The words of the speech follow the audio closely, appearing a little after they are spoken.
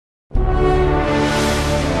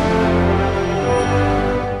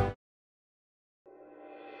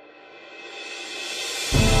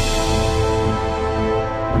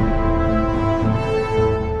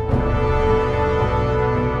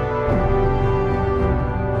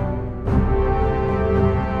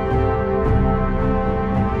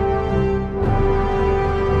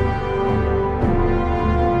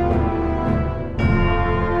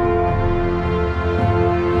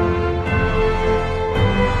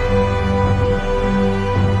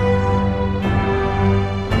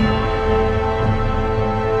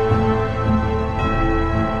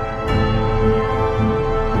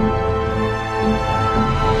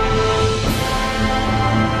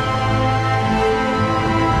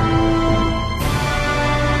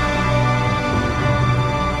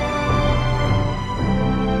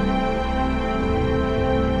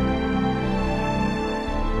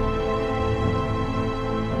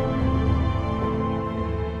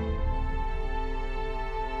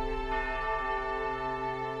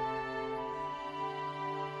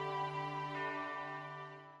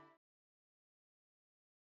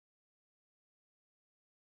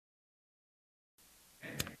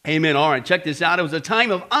Amen. All right, check this out. It was a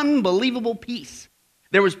time of unbelievable peace.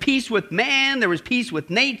 There was peace with man. There was peace with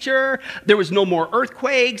nature. There was no more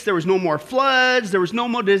earthquakes. There was no more floods. There was no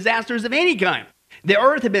more disasters of any kind. The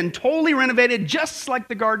earth had been totally renovated just like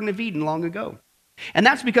the Garden of Eden long ago. And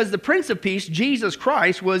that's because the Prince of Peace, Jesus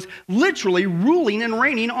Christ, was literally ruling and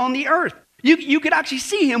reigning on the earth. You could actually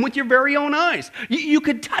see him with your very own eyes. You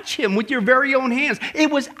could touch him with your very own hands. It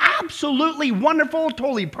was absolutely wonderful,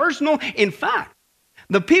 totally personal. In fact,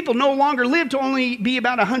 the people no longer lived to only be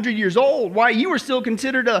about 100 years old. Why, you were still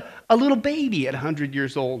considered a little baby at 100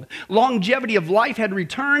 years old. Longevity of life had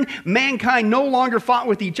returned. Mankind no longer fought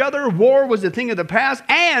with each other. War was a thing of the past.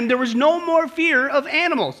 And there was no more fear of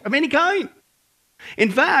animals of any kind.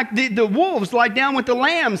 In fact, the wolves lied down with the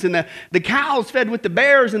lambs, and the cows fed with the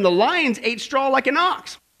bears, and the lions ate straw like an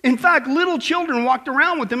ox. In fact, little children walked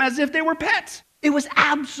around with them as if they were pets. It was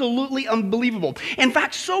absolutely unbelievable. In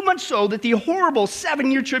fact, so much so that the horrible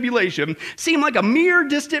 7-year tribulation seemed like a mere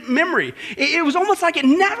distant memory. It was almost like it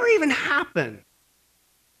never even happened.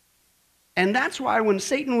 And that's why when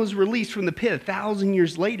Satan was released from the pit 1,000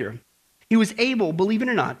 years later, he was able, believe it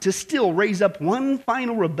or not, to still raise up one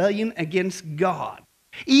final rebellion against God.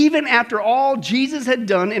 Even after all Jesus had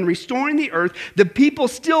done in restoring the earth, the people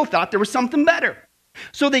still thought there was something better.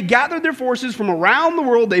 So they gathered their forces from around the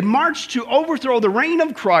world. They marched to overthrow the reign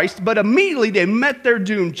of Christ, but immediately they met their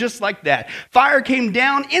doom just like that. Fire came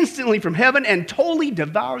down instantly from heaven and totally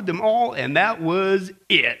devoured them all, and that was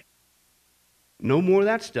it. No more of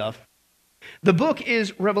that stuff. The book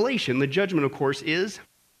is Revelation. The judgment, of course, is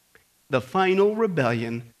the final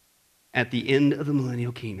rebellion at the end of the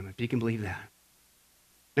millennial kingdom, if you can believe that.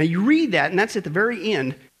 Now you read that, and that's at the very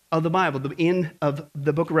end of the Bible, the end of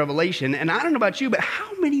the book of Revelation. And I don't know about you, but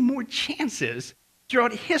how many more chances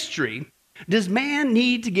throughout history does man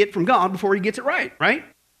need to get from God before he gets it right?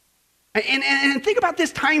 And think about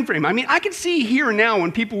this time frame. I mean, I can see here and now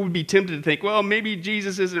when people would be tempted to think, well, maybe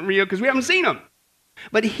Jesus isn't real because we haven't seen him.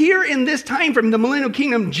 But here in this time from the millennial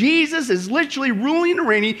kingdom, Jesus is literally ruling and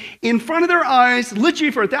reigning in front of their eyes,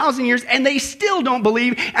 literally for 1,000 years, and they still don't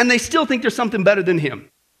believe, and they still think there's something better than him.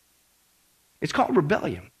 It's called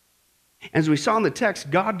rebellion. As we saw in the text,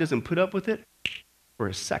 God doesn't put up with it for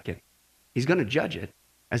a second. He's going to judge it,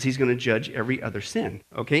 as he's going to judge every other sin.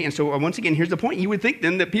 Okay, and so once again, here's the point. You would think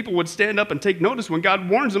then that people would stand up and take notice when God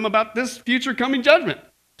warns them about this future coming judgment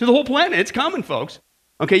to the whole planet. It's coming, folks.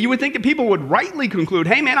 Okay, you would think that people would rightly conclude,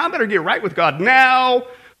 hey man, I better get right with God now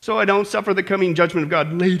so I don't suffer the coming judgment of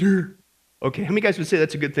God later. Okay, how many guys would say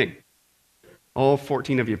that's a good thing? All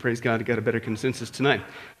 14 of you, praise God, got a better consensus tonight.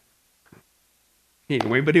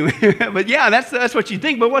 Anyway, but yeah, that's what you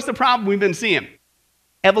think. But what's the problem we've been seeing?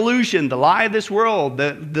 Evolution, the lie of this world,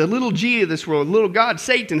 the little g of this world, little God,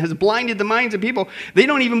 Satan, has blinded the minds of people. They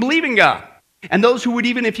don't even believe in God. And those who would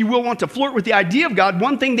even, if you will, want to flirt with the idea of God,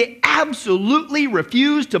 one thing they absolutely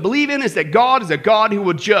refuse to believe in is that God is a God who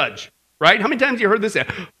will judge, right? How many times have you heard this say,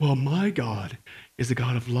 well, my God is a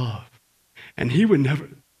God of love, and he would never.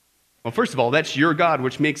 Well, first of all, that's your God,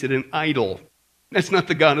 which makes it an idol. That's not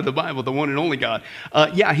the God of the Bible, the one and only God.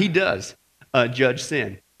 Yeah, he does judge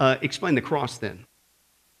sin. Explain the cross then.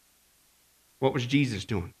 What was Jesus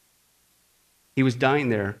doing? He was dying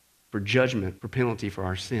there for judgment, for penalty for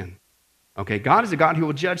our sin. Okay, God is a God who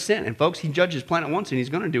will judge sin. And folks, he judged his planet once and he's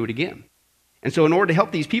going to do it again. And so in order to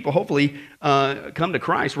help these people hopefully come to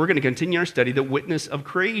Christ, we're going to continue our study, the witness of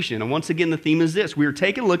creation. And once again, the theme is this. We are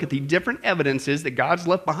taking a look at the different evidences that God's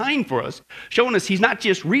left behind for us, showing us he's not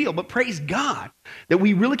just real, but praise God, that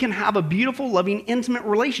we really can have a beautiful, loving, intimate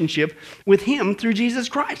relationship with him through Jesus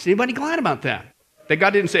Christ. Anybody glad about that? That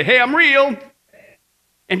God didn't say, hey, I'm real,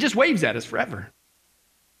 and just waves at us forever.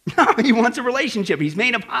 No, he wants a relationship. He's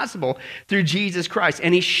made it possible through Jesus Christ.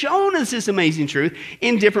 And he's shown us this amazing truth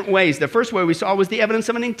in different ways. The first way we saw was the evidence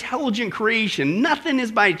of an intelligent creation. Nothing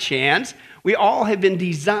is by chance. We all have been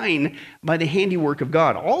designed by the handiwork of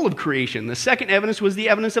God, all of creation. The second evidence was the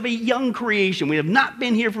evidence of a young creation. We have not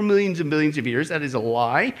been here for millions and billions of years. That is a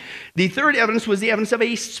lie. The third evidence was the evidence of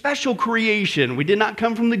a special creation. We did not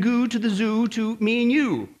come from the goo to the zoo to me and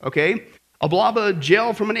you, okay? A blob of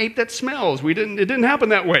gel from an ape that smells. It didn't happen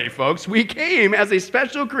that way, folks. We came as a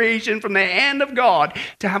special creation from the hand of God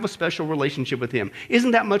to have a special relationship with him. Isn't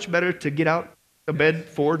that much better to get out of bed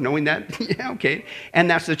for knowing that? Yeah, okay. And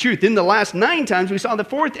that's the truth. In the last 9 times, we saw the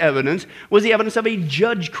fourth evidence was the evidence of a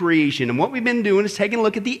judge creation. And what we've been doing is taking a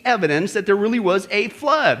look at the evidence that there really was a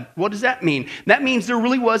flood. What does that mean? That means there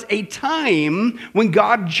really was a time when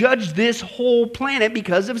God judged this whole planet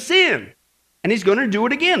because of sin. And he's going to do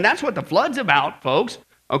it again. That's what the flood's about, folks.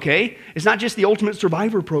 Okay? It's not just the ultimate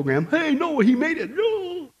survivor program. Hey, Noah, he made it.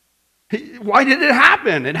 No. Why did it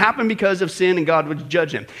happen? It happened because of sin and God would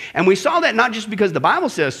judge him. And we saw that not just because the Bible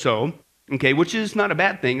says so, okay, which is not a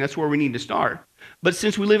bad thing. That's where we need to start. But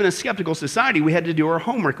since we live in a skeptical society, we had to do our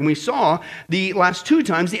homework. And we saw the last two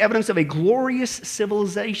times the evidence of a glorious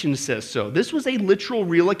civilization says so. This was a literal,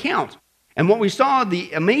 real account. And what we saw, the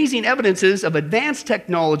amazing evidences of advanced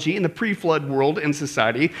technology in the pre-flood world and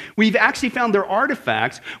society. We've actually found their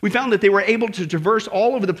artifacts. We found that they were able to traverse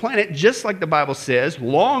all over the planet, just like the Bible says,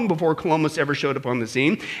 long before Columbus ever showed up on the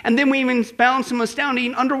scene. And then we even found some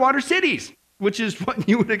astounding underwater cities, which is what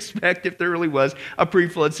you would expect if there really was a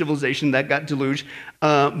pre-flood civilization that got deluged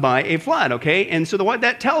by a flood, okay? And so what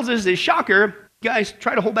that tells us is, shocker, guys,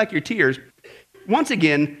 try to hold back your tears. Once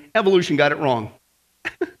again, evolution got it wrong.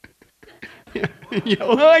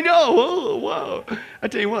 I know. Oh, whoa. I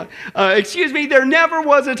tell you what. Excuse me, there never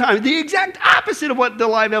was a time. The exact opposite of what the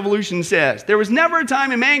live evolution says. There was never a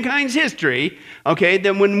time in mankind's history, okay,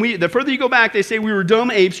 that the further you go back, they say we were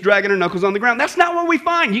dumb apes dragging our knuckles on the ground. That's not what we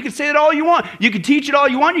find. You can say it all you want. You can teach it all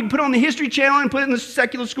you want. You can put it on the History Channel and put it in the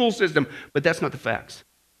secular school system. But that's not the facts.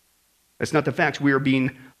 That's not the facts. We are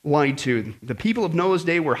being lied to. The people of Noah's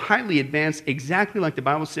day were highly advanced, exactly like the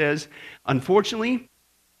Bible says. Unfortunately,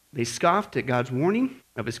 they scoffed at God's warning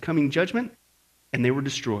of his coming judgment, and they were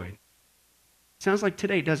destroyed. Sounds like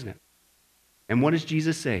today, doesn't it? And what does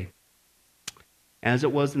Jesus say? As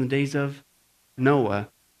it was in the days of Noah,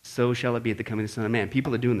 so shall it be at the coming of the Son of Man.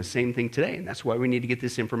 People are doing the same thing today, and that's why we need to get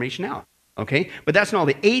this information out. Okay? But that's not all.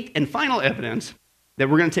 The eighth and final evidence that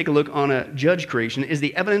we're going to take a look on a judge creation is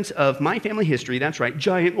the evidence of my family history. That's right,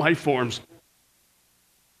 giant life forms.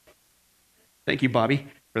 Thank you, Bobby,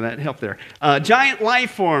 for that help there. Giant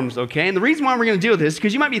life forms, okay? And the reason why we're going to deal with this is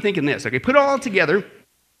because you might be thinking this, okay? Put it all together,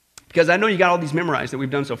 because I know you got all these memorized that we've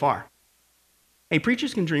done so far. Hey,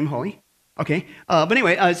 preachers can dream, Holly. Okay, but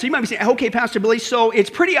anyway, so you might be saying, okay, Pastor Billy, so it's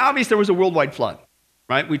pretty obvious there was a worldwide flood,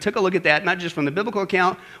 right? We took a look at that, not just from the biblical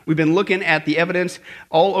account. We've been looking at the evidence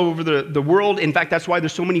all over the world. In fact, that's why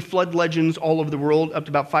there's so many flood legends all over the world, up to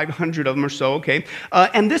about 500 of them or so, okay?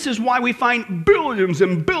 And this is why we find billions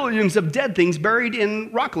and billions of dead things buried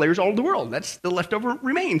in rock layers all over the world. That's the leftover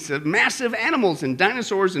remains of massive animals and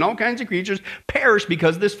dinosaurs and all kinds of creatures perished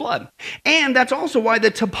because of this flood. And that's also why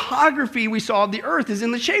the topography we saw of the earth is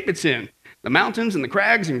in the shape it's in. The mountains and the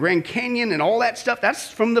crags and Grand Canyon and all that stuff, that's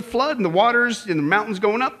from the flood and the waters and the mountains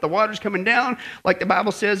going up, the waters coming down, like the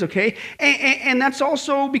Bible says, okay? And that's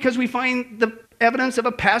also because we find the evidence of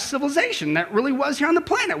a past civilization that really was here on the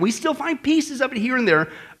planet. We still find pieces of it here and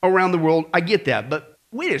there around the world. I get that, but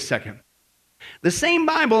wait a second. The same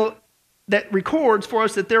Bible that records for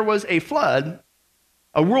us that there was a flood,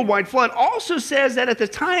 a worldwide flood, also says that at the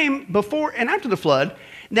time before and after the flood,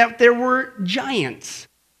 that there were giants.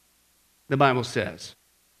 The Bible says.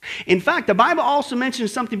 In fact, the Bible also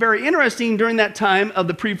mentions something very interesting during that time of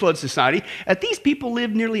the pre-flood society, that these people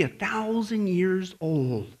lived nearly 1,000 years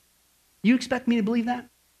old. You expect me to believe that?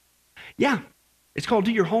 Yeah. It's called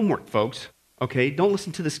do your homework, folks. Okay? Don't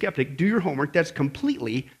listen to the skeptic. Do your homework. That's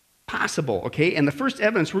completely possible. Okay? And the first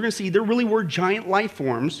evidence we're going to see there really were giant life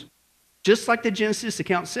forms, just like the Genesis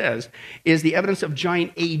account says, is the evidence of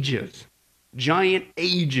giant ages. Giant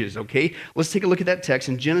ages, okay? Let's take a look at that text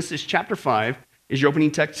in Genesis chapter 5 is your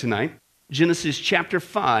opening text tonight. Genesis chapter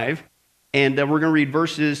 5, and we're going to read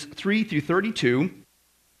verses 3 through 32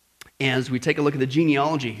 as we take a look at the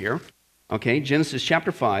genealogy here. Okay, Genesis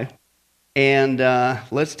chapter 5, and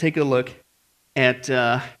let's take a look at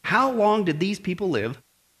how long did these people live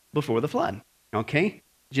before the flood. Okay,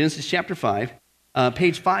 Genesis chapter 5,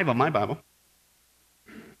 page 5 of my Bible.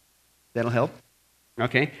 That'll help.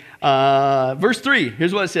 Okay, verse 3,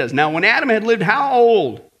 here's what it says. Now, when Adam had lived how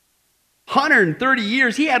old? 130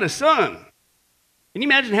 years, he had a son. Can you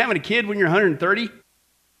imagine having a kid when you're 130?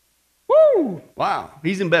 Woo! Wow.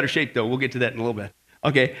 He's in better shape, though. We'll get to that in a little bit.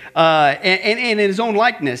 Okay, and in his own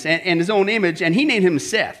likeness and his own image, and he named him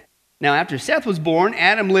Seth. Now, after Seth was born,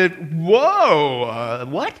 Adam lived,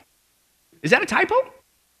 what? Is that a typo?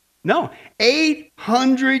 No,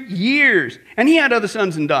 800 years. And he had other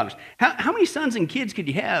sons and daughters. How many sons and kids could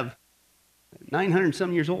you have 900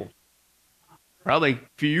 some years old? Probably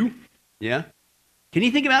few, yeah. Can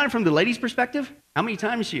you think about it from the lady's perspective? How many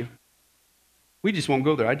times we just won't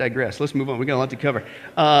go there. I digress. Let's move on. We got a lot to cover.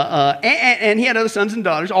 And he had other sons and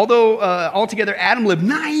daughters. Although altogether Adam lived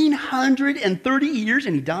 930 years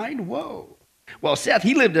and he died. Whoa. Well, Seth,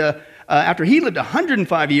 he lived after he lived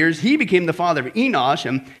 105 years, he became the father of Enosh.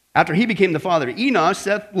 And after he became the father of Enosh,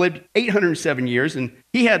 Seth lived 807 years, and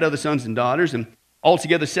he had other sons and daughters. And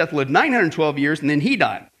altogether, Seth lived 912 years, and then he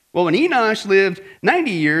died. Well, when Enosh lived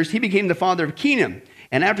 90 years, he became the father of Kenan.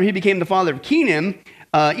 And after he became the father of Kenan,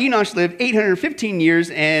 Enosh lived 815 years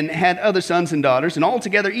and had other sons and daughters. And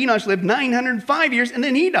altogether, Enosh lived 905 years, and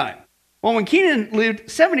then he died. Well, when Kenan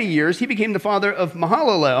lived 70 years, he became the father of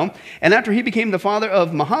Mahalalel. And after he became the father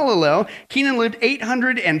of Mahalalel, Kenan lived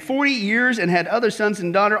 840 years and had other sons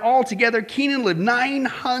and daughters. Altogether, Kenan lived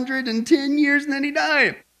 910 years, and then he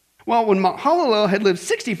died. Well, when Mahalalel had lived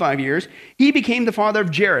 65 years, he became the father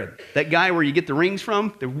of Jared, that guy where you get the rings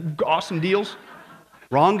from, the awesome deals.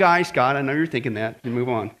 Wrong guy, Scott. I know you're thinking that. You move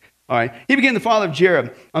on. All right. He became the father of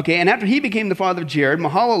Jared. Okay, and after he became the father of Jared,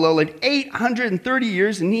 Mahalalel lived 830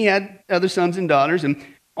 years, and he had other sons and daughters, and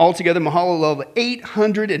altogether Mahalalel lived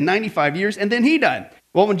 895 years, and then he died.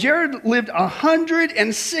 Well, when Jared lived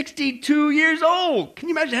 162 years old, can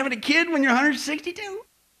you imagine having a kid when you're 162?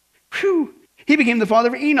 Whew. He became the father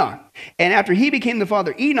of Enoch. And after he became the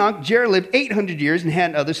father of Enoch, Jared lived 800 years and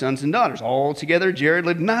had other sons and daughters. Altogether, Jared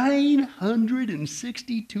lived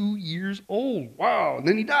 962 years old. Wow, and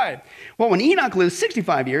then he died. Well, when Enoch lived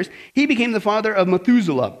 65 years, he became the father of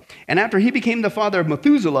Methuselah. And after he became the father of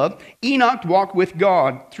Methuselah, Enoch walked with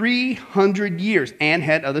God 300 years and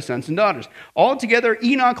had other sons and daughters. Altogether,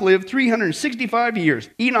 Enoch lived 365 years.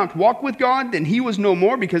 Enoch walked with God, then he was no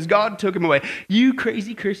more because God took him away. You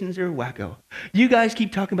crazy Christians are wacko. You guys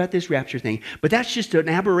keep talking about this rapture thing, but that's just an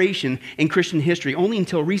aberration in Christian history, only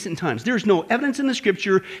until recent times. There's no evidence in the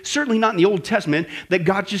scripture, certainly not in the Old Testament, that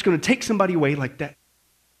God's just going to take somebody away like that.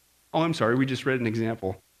 Oh, I'm sorry, we just read an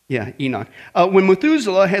example. Yeah, Enoch. When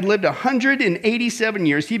Methuselah had lived 187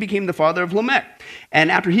 years, he became the father of Lamech.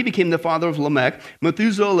 And after he became the father of Lamech,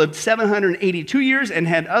 Methuselah lived 782 years and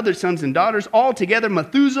had other sons and daughters. Altogether,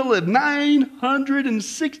 Methuselah lived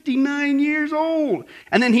 969 years old.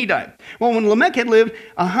 And then he died. Well, when Lamech had lived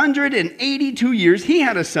 182 years, he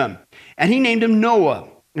had a son. And he named him Noah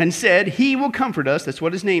and said, "He will comfort us," that's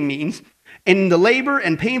what his name means, "in the labor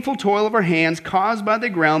and painful toil of our hands caused by the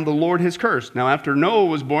ground the Lord has cursed." Now, after Noah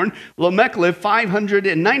was born, Lamech lived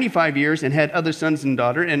 595 years and had other sons and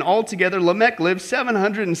daughters. And altogether, Lamech lived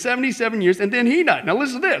 777 years, and then he died. Now,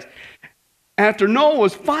 listen to this. After Noah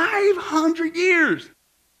was 500 years,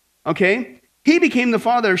 okay, he became the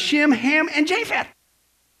father of Shem, Ham, and Japheth.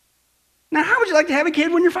 Now, how would you like to have a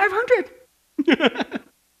kid when you're 500?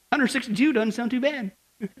 162 doesn't sound too bad.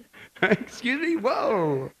 Excuse me?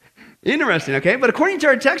 Whoa. Interesting, okay? But according to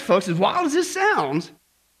our text, folks, as wild as this sounds,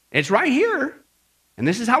 it's right here. And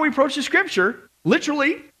this is how we approach the scripture,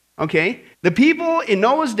 literally, okay? The people in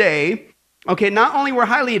Noah's day, okay, not only were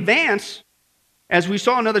highly advanced, as we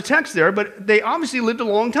saw in another text there, but they obviously lived a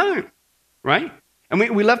long time, right? And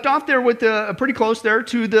we left off there with pretty close there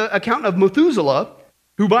to the account of Methuselah,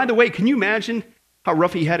 who, by the way, can you imagine how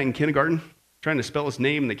rough he had in kindergarten? Trying to spell his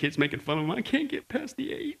name and the kids making fun of him. I can't get past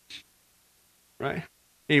the H, right?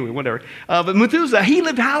 Anyway, whatever. But Methuselah, he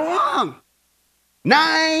lived how long?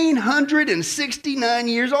 969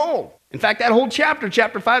 years old. In fact, that whole chapter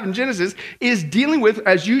 5 in Genesis, is dealing with,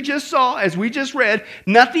 as you just saw, as we just read,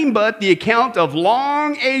 nothing but the account of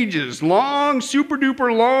long ages, long, super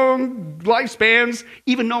duper long lifespans,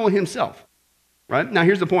 even Noah himself, right? Now,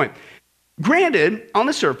 here's the point. Granted, on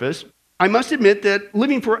the surface, I must admit that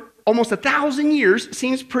living for almost 1,000 years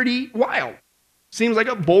seems pretty wild. Seems like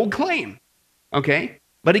a bold claim, okay?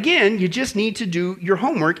 But again, you just need to do your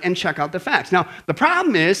homework and check out the facts. Now, the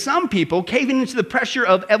problem is some people caving into the pressure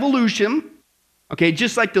of evolution, okay,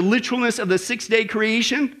 just like the literalness of the 6-day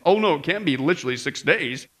creation. Oh, no, it can't be literally 6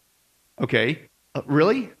 days. Okay,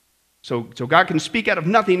 really? So God can speak out of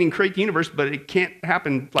nothing and create the universe, but it can't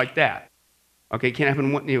happen like that. Okay, it can't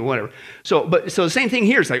happen, whatever. So the same thing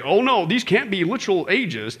here. It's like, oh no, these can't be literal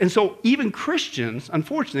ages. And so even Christians,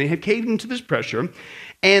 unfortunately, have caved into this pressure,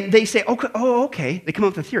 and they say, okay. They come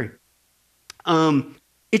up with a theory.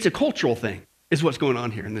 It's a cultural thing, is what's going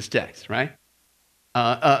on here in this text, right?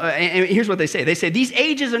 And here's what they say. They say these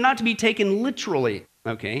ages are not to be taken literally,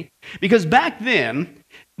 okay? Because back then,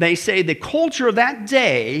 they say the culture of that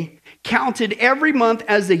day counted every month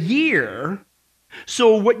as a year.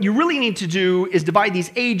 So what you really need to do is divide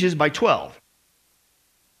these ages by 12.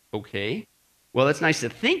 Okay, well, it's nice to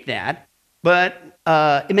think that, but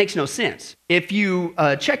it makes no sense. If you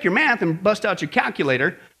check your math and bust out your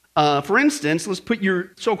calculator, for instance, let's put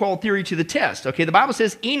your so-called theory to the test. Okay, the Bible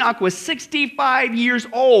says Enoch was 65 years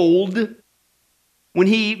old when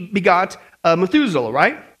he begot Methuselah,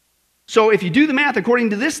 right? So if you do the math according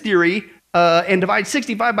to this theory, and divide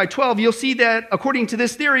 65 by 12, you'll see that, according to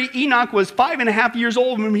this theory, Enoch was 5.5 years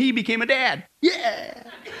old when he became a dad. Yeah!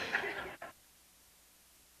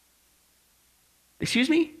 Excuse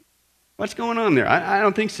me? What's going on there? I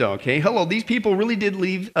don't think so, okay? Hello, these people really did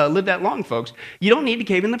live that long, folks. You don't need to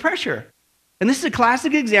cave in the pressure. And this is a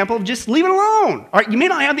classic example of just leave it alone. All right, you may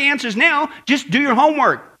not have the answers now. Just do your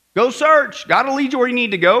homework. Go search. God will lead you where you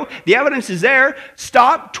need to go. The evidence is there.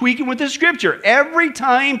 Stop tweaking with the Scripture. Every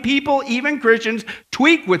time people, even Christians,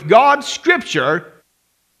 tweak with God's Scripture,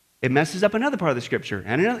 it messes up another part of the Scripture.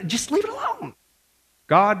 And just leave it alone.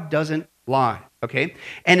 God doesn't lie, okay?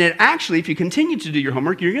 And it actually, if you continue to do your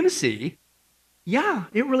homework, you're going to see, yeah,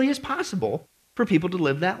 it really is possible for people to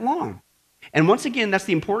live that long. And once again, that's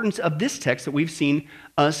the importance of this text that we've seen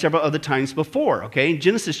several other times before, okay?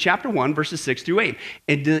 Genesis chapter 1, verses 6 through 8.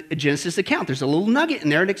 In the Genesis account, there's a little nugget in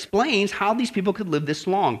there that explains how these people could live this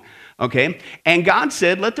long, okay? And God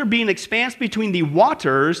said, let there be an expanse between the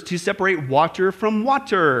waters to separate water from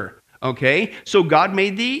water, okay? So God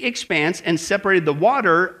made the expanse and separated the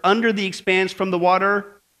water under the expanse from the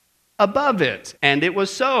water above it. And it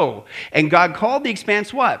was so. And God called the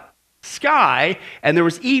expanse what? Sky, and there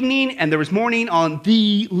was evening and there was morning on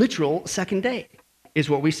the literal second day, is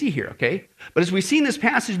what we see here, okay? But as we've seen this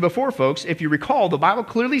passage before, folks, if you recall, the Bible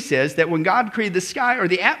clearly says that when God created the sky or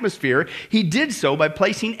the atmosphere, he did so by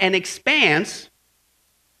placing an expanse,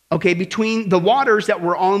 okay, between the waters that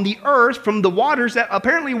were on the earth from the waters that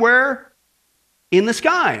apparently were in the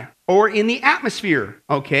sky or in the atmosphere,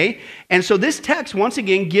 okay? And so this text, once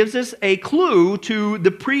again, gives us a clue to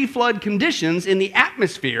the pre-flood conditions in the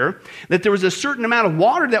atmosphere, that there was a certain amount of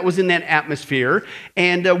water that was in that atmosphere,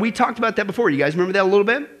 and we talked about that before. You guys remember that a little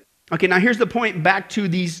bit? Okay, now here's the point back to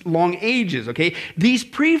these long ages, okay? These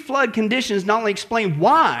pre-flood conditions not only explain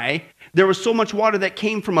why there was so much water that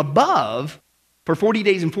came from above for 40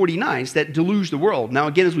 days and 40 nights that deluged the world. Now,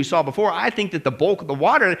 again, as we saw before, I think that the bulk of the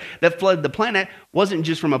water that flooded the planet wasn't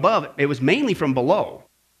just from above. It was mainly from below.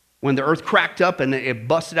 When the earth cracked up and it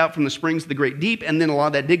busted out from the springs of the great deep, and then a lot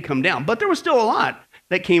of that did come down. But there was still a lot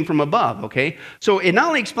that came from above, okay? So it not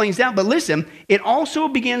only explains that, but listen, it also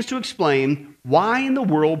begins to explain why in the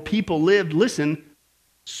world people lived, listen,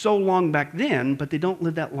 so long back then, but they don't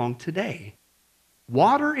live that long today.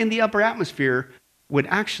 Water in the upper atmosphere would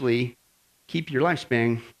actually keep your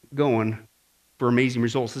lifespan going for amazing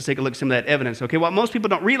results. Let's take a look at some of that evidence. Okay, what most people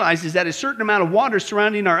don't realize is that a certain amount of water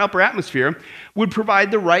surrounding our upper atmosphere would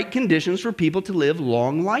provide the right conditions for people to live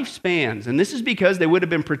long lifespans. And this is because they would have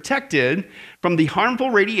been protected from the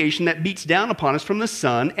harmful radiation that beats down upon us from the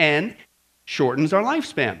sun and shortens our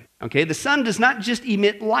lifespan. Okay, the sun does not just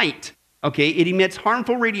emit light. Okay, it emits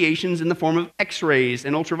harmful radiations in the form of X-rays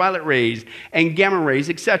and ultraviolet rays and gamma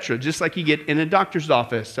rays, etc., just like you get in a doctor's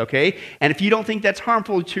office, okay? And if you don't think that's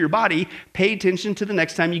harmful to your body, pay attention to the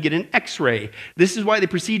next time you get an X-ray. This is why they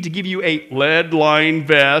proceed to give you a lead-lined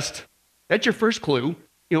vest. That's your first clue.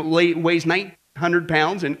 You know, it weighs 900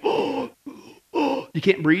 pounds and you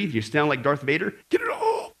can't breathe. You sound like Darth Vader. Get it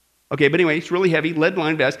off. Okay, but anyway, it's really heavy,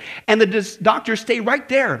 lead-lined vest. And the doctors stay right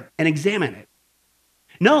there and examine it.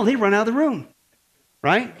 No, they run out of the room,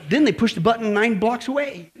 right? Then they push the button 9 blocks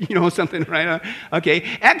away, you know, something, right? Okay,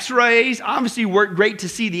 X-rays obviously work great to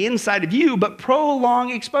see the inside of you, but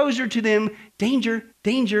prolonged exposure to them, danger,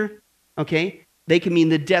 danger, okay? They can mean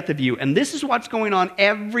the death of you. And this is what's going on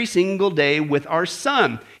every single day with our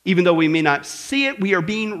sun. Even though we may not see it, we are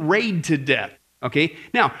being rayed to death, okay?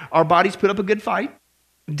 Now, our bodies put up a good fight.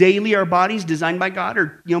 Daily, our bodies, designed by God,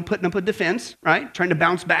 are, you know, putting up a defense, right? Trying to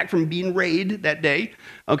bounce back from being rayed that day,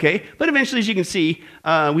 okay? But eventually, as you can see,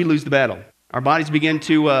 we lose the battle. Our bodies begin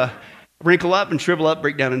to wrinkle up and shrivel up,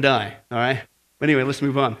 break down and die, all right? But anyway, let's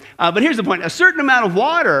move on. But here's the point. A certain amount of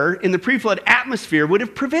water in the pre-flood atmosphere would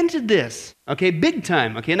have prevented this, okay? Big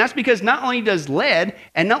time, okay? And that's because not only does lead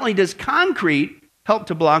and not only does concrete help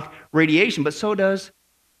to block radiation, but so does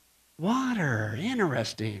water.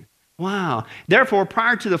 Interesting. Wow. Therefore,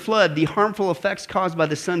 prior to the flood, the harmful effects caused by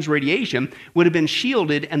the sun's radiation would have been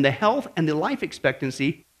shielded, and the health and the life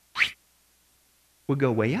expectancy would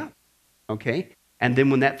go way up. Okay? And then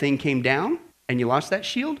when that thing came down and you lost that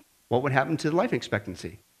shield, what would happen to the life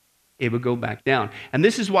expectancy? It would go back down. And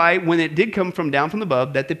this is why when it did come from down from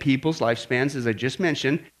above, that the people's lifespans, as I just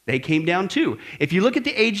mentioned, they came down too. If you look at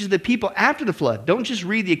the ages of the people after the flood, don't just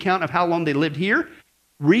read the account of how long they lived here.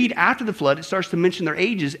 Read after the flood, it starts to mention their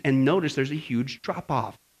ages, and notice there's a huge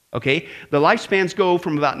drop-off, okay? The lifespans go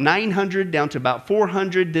from about 900 down to about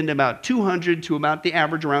 400, then to about 200, to about the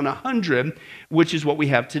average around 100, which is what we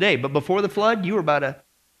have today. But before the flood, you were about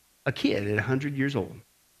a kid at 100 years old.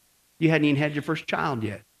 You hadn't even had your first child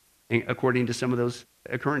yet, according to some of those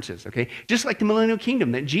occurrences, okay? Just like the millennial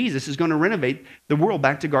kingdom, that Jesus is going to renovate the world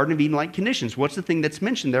back to Garden of Eden-like conditions. What's the thing that's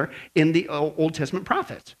mentioned there in the Old Testament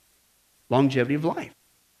prophets? Longevity of life.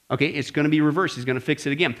 Okay, it's going to be reversed. He's going to fix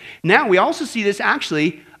it again. Now, we also see this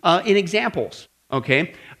actually in examples.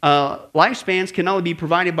 Okay, lifespans can only be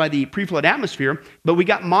provided by the pre-flood atmosphere, but we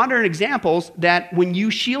got modern examples that when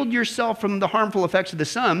you shield yourself from the harmful effects of the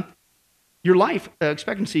sun, your life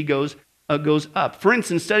expectancy goes up. For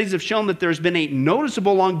instance, studies have shown that there's been a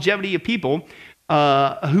noticeable longevity of people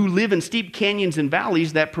who live in steep canyons and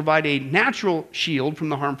valleys that provide a natural shield from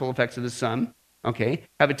the harmful effects of the sun. Okay,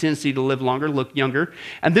 have a tendency to live longer, look younger.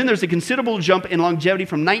 And then there's a considerable jump in longevity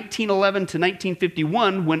from 1911 to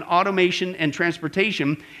 1951 when automation and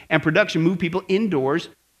transportation and production moved people indoors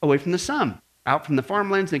away from the sun, out from the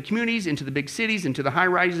farmlands and communities into the big cities, into the high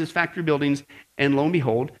rises, factory buildings, and lo and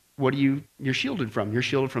behold, what you're shielded from? You're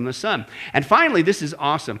shielded from the sun. And finally, this is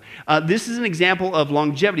awesome. This is an example of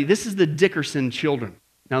longevity. This is the Dickerson children.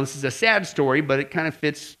 Now, this is a sad story, but it kind of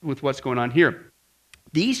fits with what's going on here.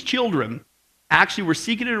 These children actually were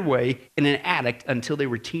secreted away in an attic until they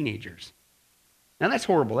were teenagers. Now, that's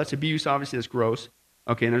horrible. That's abuse. Obviously, that's gross.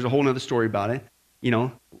 Okay, and there's a whole other story about it. You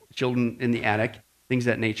know, children in the attic, things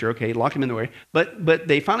of that nature. Okay, locked them in the way. But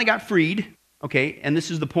they finally got freed. Okay, and this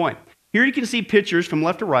is the point. Here you can see pictures from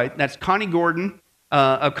left to right. That's Connie Gordon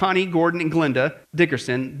and Glenda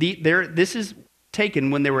Dickerson. This is taken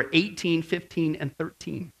when they were 18, 15, and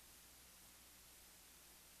 13.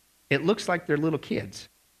 It looks like they're little kids.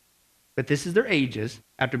 But this is their ages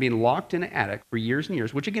after being locked in an attic for years and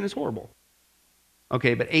years, which again is horrible.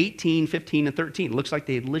 Okay, but 18, 15, and 13. Looks like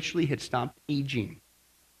they literally had stopped aging.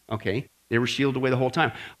 Okay, they were shielded away the whole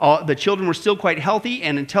time. The children were still quite healthy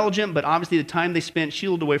and intelligent, but obviously the time they spent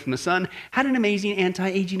shielded away from the sun had an amazing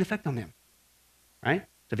anti-aging effect on them. Right?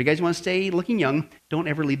 So if you guys want to stay looking young, don't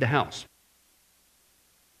ever leave the house.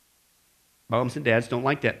 Moms and dads don't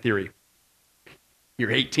like that theory.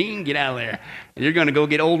 You're 18, get out of there. You're going to go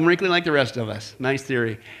get old and wrinkly like the rest of us. Nice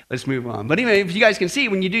theory. Let's move on. But anyway, if you guys can see,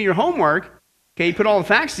 when you do your homework, okay, you put all the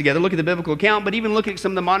facts together, look at the biblical account, but even look at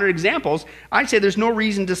some of the modern examples, I'd say there's no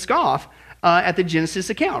reason to scoff at the Genesis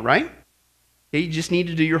account, right? Okay, you just need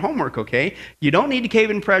to do your homework, okay? You don't need to cave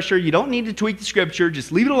in pressure. You don't need to tweak the scripture.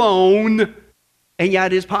 Just leave it alone. And yeah,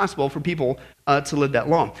 it is possible for people to live that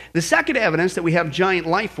long. The second evidence that we have giant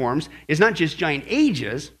life forms is not just giant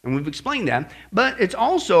ages, and we've explained that, but it's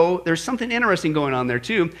also, there's something interesting going on there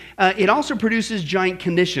too. It also produces giant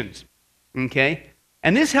conditions, okay?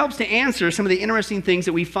 And this helps to answer some of the interesting things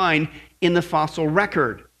that we find in the fossil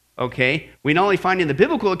record, okay? We not only find in the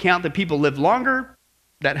biblical account that people live longer,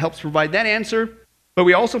 that helps provide that answer, but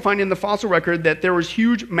we also find in the fossil record that there was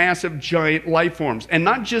huge, massive, giant life forms, and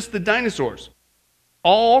not just the dinosaurs.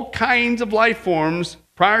 All kinds of life forms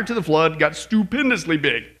prior to the flood got stupendously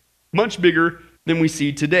big, much bigger than we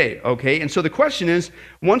see today, okay? And so the question is,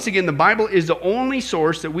 once again, the Bible is the only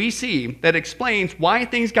source that we see that explains why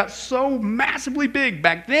things got so massively big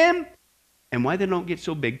back then and why they don't get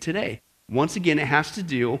so big today. Once again, it has to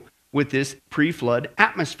deal with this pre-flood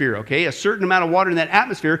atmosphere, okay? A certain amount of water in that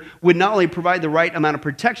atmosphere would not only provide the right amount of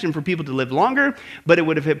protection for people to live longer, but it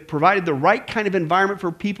would have provided the right kind of environment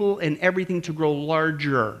for people and everything to grow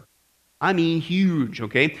larger. I mean huge,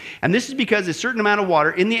 okay? And this is because a certain amount of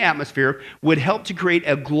water in the atmosphere would help to create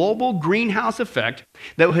a global greenhouse effect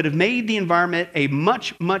that would have made the environment a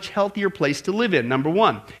much, much healthier place to live in. Number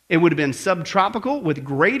one, it would have been subtropical with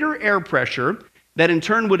greater air pressure that in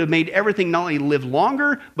turn would have made everything not only live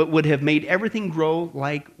longer, but would have made everything grow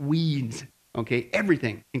like weeds, okay?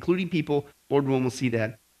 Everything, including people. Lord willing, we'll see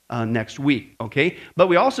that next week, okay? But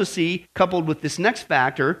we also see, coupled with this next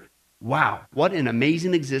factor, wow, what an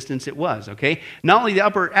amazing existence it was, okay? Not only the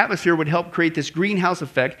upper atmosphere would help create this greenhouse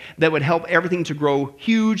effect that would help everything to grow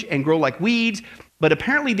huge and grow like weeds, but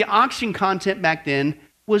apparently the oxygen content back then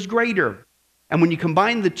was greater. And when you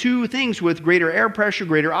combine the two things with greater air pressure,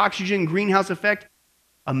 greater oxygen, greenhouse effect,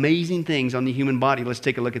 amazing things on the human body. Let's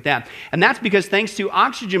take a look at that. And that's because thanks to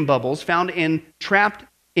oxygen bubbles trapped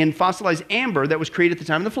in fossilized amber that was created at the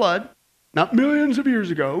time of the flood, not millions of years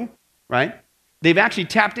ago, right? They've actually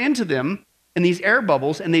tapped into them in these air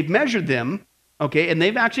bubbles and they've measured them, okay? And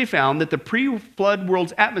they've actually found that the pre-flood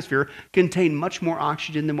world's atmosphere contained much more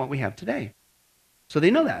oxygen than what we have today. So they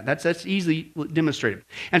know that. That's easily demonstrated.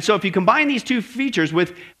 And so if you combine these two features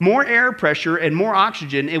with more air pressure and more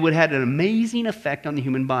oxygen, it would have an amazing effect on the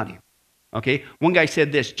human body. Okay? One guy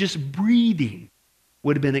said this, just breathing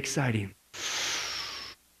would have been exciting.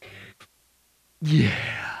 Yeah.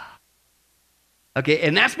 Okay,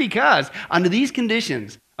 and that's because under these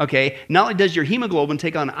conditions, okay, not only does your hemoglobin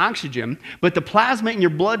take on oxygen, but the plasma in your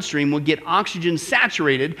bloodstream will get oxygen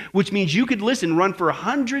saturated, which means you could run for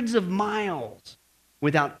hundreds of miles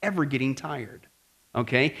without ever getting tired,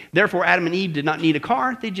 okay? Therefore, Adam and Eve did not need a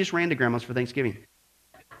car. They just ran to grandma's for Thanksgiving.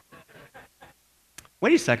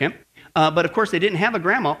 Wait a second. But of course, they didn't have a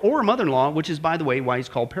grandma or a mother-in-law, which is, by the way, why it's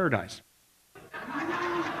called paradise.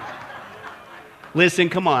 Listen,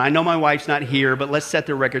 come on. I know my wife's not here, but let's set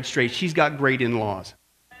the record straight. She's got great in-laws.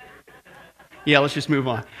 Yeah, let's just move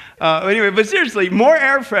on. Anyway, but seriously, more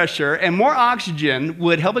air pressure and more oxygen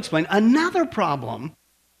would help explain another problem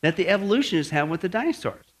that the evolutionists have with the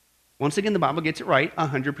dinosaurs. Once again, the Bible gets it right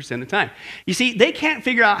 100% of the time. You see, they can't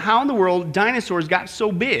figure out how in the world dinosaurs got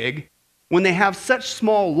so big when they have such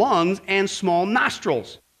small lungs and small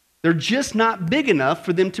nostrils. They're just not big enough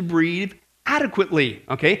for them to breathe adequately,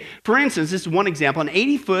 okay? For instance, this is one example. An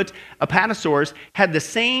 80-foot apatosaurus had the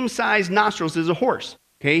same size nostrils as a horse.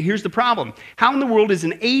 Okay, here's the problem. How in the world is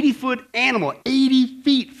an 80-foot animal, 80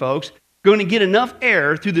 feet, folks, going to get enough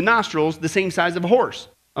air through the nostrils the same size of a horse?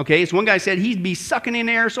 Okay, so one guy said he'd be sucking in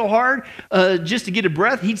air so hard just to get a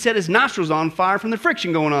breath, he'd set his nostrils on fire from the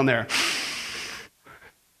friction going on there.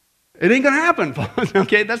 It ain't going to happen, folks.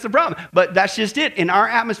 Okay, that's the problem. But that's just it. In our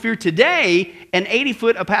atmosphere today, an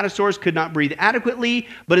 80-foot apatosaurus could not breathe adequately,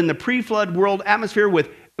 but in the pre-flood world atmosphere with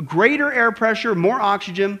greater air pressure, more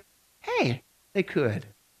oxygen, hey, they could.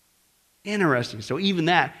 Interesting. So even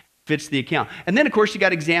that fits the account. And then, of course, you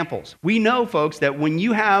got examples. We know, folks, that when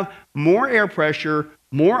you have more air pressure,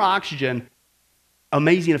 more oxygen,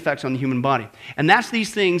 amazing effects on the human body. And that's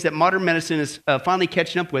these things that modern medicine is finally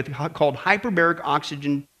catching up with, called hyperbaric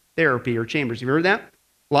oxygen therapy or chambers. Have you heard that?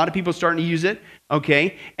 A lot of people are starting to use it,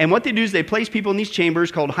 okay? And what they do is they place people in these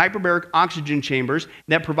chambers called hyperbaric oxygen chambers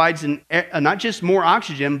that provides not just more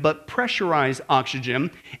oxygen, but pressurized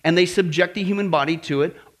oxygen, and they subject the human body to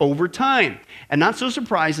it over time. And not so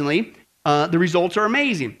surprisingly, the results are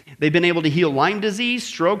amazing. They've been able to heal Lyme disease,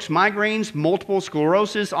 strokes, migraines, multiple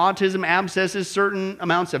sclerosis, autism, abscesses, certain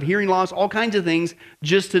amounts of hearing loss, all kinds of things,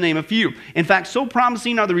 just to name a few. In fact, so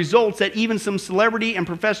promising are the results that even some celebrity and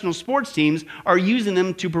professional sports teams are using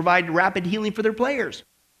them to provide rapid healing for their players.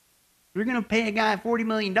 If you're going to pay a guy $40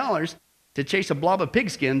 million to chase a blob of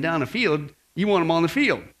pigskin down a field, you want him on the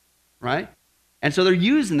field, right? And so they're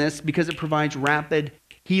using this because it provides rapid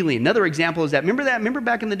healing. Another example is that, remember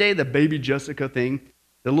back in the day, the baby Jessica thing?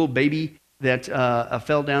 The little baby that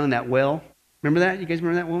fell down in that well? Remember that? You guys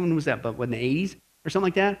remember that? When was that? But what, in the 80s or something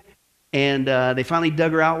like that? And they finally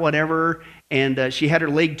dug her out, whatever, and she had her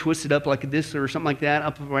leg twisted up like this or something like that,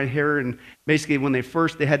 up right here. And basically when they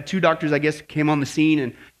had two doctors, I guess, came on the scene,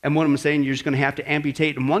 and one of them was saying, you're just going to have to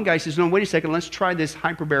amputate. And one guy says, no, wait a second, let's try this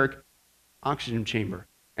hyperbaric oxygen chamber.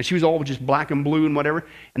 And she was all just black and blue and whatever.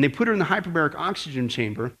 And they put her in the hyperbaric oxygen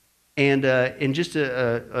chamber. And in just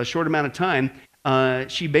a short amount of time,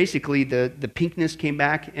 she basically, the pinkness came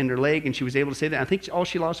back in her leg, and she was able to say that. I think all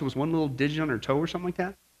she lost was one little digit on her toe or something like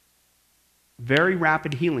that. Very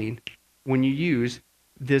rapid healing when you use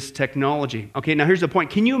this technology. Okay, now here's the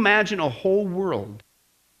point. Can you imagine a whole world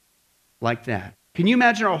like that? Can you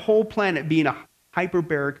imagine our whole planet being a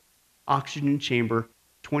hyperbaric oxygen chamber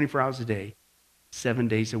 24 hours a day? 7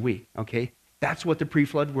 days a week, okay? That's what the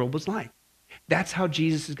pre-flood world was like. That's how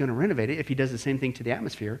Jesus is going to renovate it if he does the same thing to the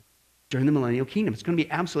atmosphere during the millennial kingdom. It's going to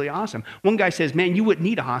be absolutely awesome. One guy says, man, you wouldn't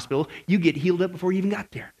need a hospital. You get healed up before you even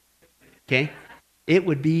got there, okay? It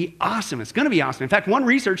would be awesome. It's going to be awesome. In fact, one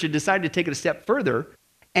researcher decided to take it a step further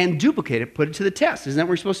and duplicate it, put it to the test. Isn't that what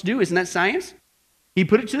we're supposed to do? Isn't that science? He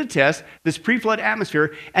put it to the test, this pre-flood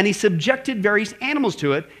atmosphere, and he subjected various animals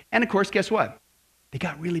to it. And of course, guess what? They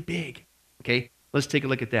got really big, okay? Let's take a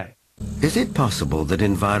look at that. Is it possible that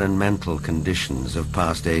environmental conditions of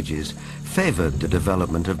past ages favored the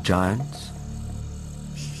development of giants?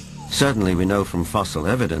 Certainly we know from fossil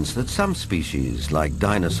evidence that some species, like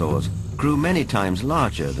dinosaurs, grew many times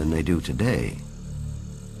larger than they do today.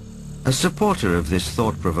 A supporter of this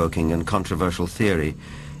thought-provoking and controversial theory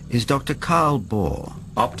is Dr. Carl Bohr.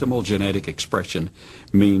 Optimal genetic expression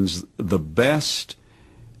means the best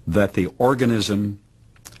that the organism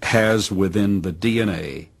has within the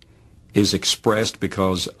DNA is expressed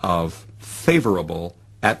because of favorable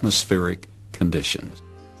atmospheric conditions.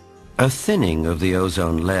 A thinning of the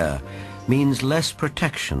ozone layer means less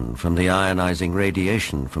protection from the ionizing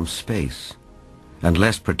radiation from space, and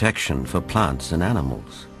less protection for plants and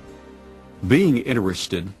animals. Being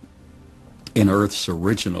interested in Earth's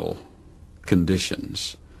original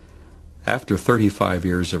conditions, after 35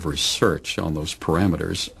 years of research on those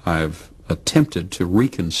parameters, I've attempted to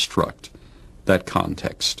reconstruct that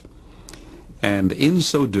context. And in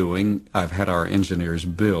so doing, I've had our engineers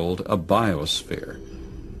build a biosphere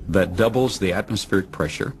that doubles the atmospheric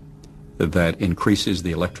pressure, that increases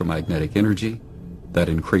the electromagnetic energy, that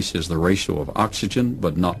increases the ratio of oxygen,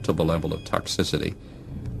 but not to the level of toxicity,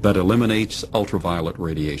 that eliminates ultraviolet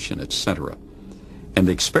radiation, etc. And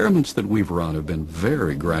the experiments that we've run have been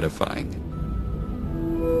very gratifying.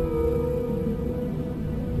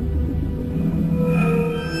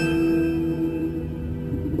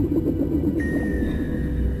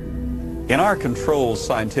 In our controlled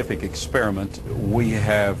scientific experiment, we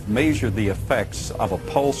have measured the effects of a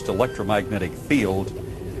pulsed electromagnetic field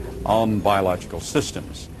on biological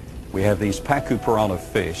systems. We have these pacu piranha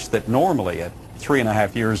fish that normally at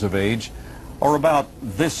 3.5 years of age are about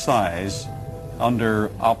this size under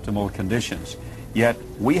optimal conditions. Yet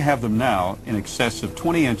we have them now in excess of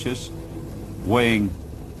 20 inches, weighing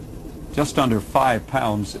just under 5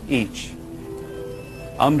 pounds each.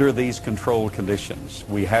 Under these controlled conditions,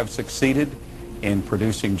 we have succeeded in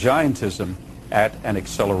producing giantism at an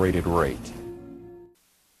accelerated rate.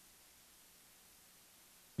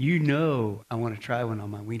 You know I want to try one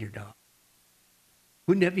on my wiener dog.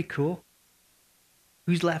 Wouldn't that be cool?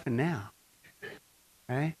 Who's laughing now?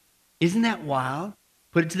 Right? Isn't that wild?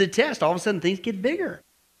 Put it to the test. All of a sudden, things get bigger.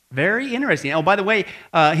 Very interesting. Oh, by the way,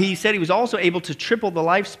 he said he was also able to triple the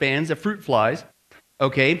lifespans of fruit flies.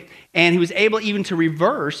 Okay, and he was able even to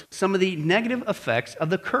reverse some of the negative effects of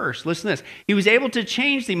the curse. Listen to this. He was able to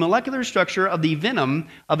change the molecular structure of the venom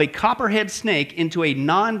of a copperhead snake into a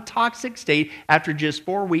non-toxic state after just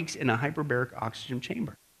 4 weeks in a hyperbaric oxygen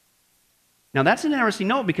chamber. Now, that's an interesting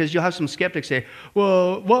note because you'll have some skeptics say,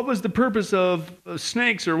 well, what was the purpose of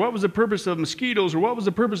snakes, or what was the purpose of mosquitoes, or what was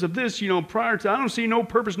the purpose of this, prior to, I don't see no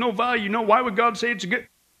purpose, no value, why would God say it's a good?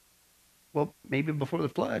 Well, maybe before the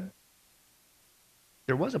flood,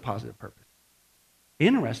 there was a positive purpose.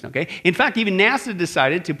 Interesting, okay? In fact, even NASA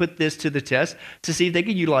decided to put this to the test to see if they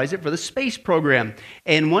could utilize it for the space program.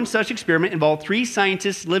 And one such experiment involved 3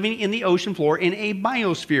 scientists living in the ocean floor in a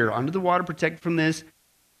biosphere, under the water, protected from this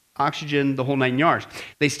oxygen, the whole 9 yards.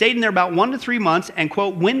 They stayed in there about 1 to 3 months, and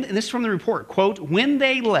quote, and this is from the report, quote, when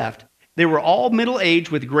they left, they were all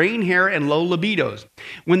middle-aged with graying hair and low libidos.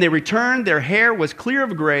 When they returned, their hair was clear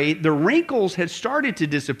of gray, their wrinkles had started to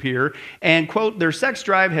disappear, and, quote, their sex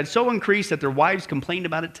drive had so increased that their wives complained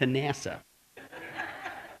about it to NASA.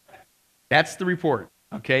 That's the report,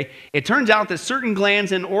 okay? It turns out that certain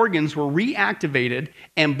glands and organs were reactivated,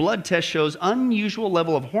 and blood test shows unusual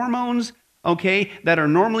level of hormones, okay, that are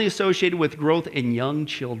normally associated with growth in young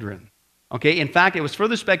children. Okay, in fact, it was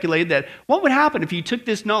further speculated that what would happen if you took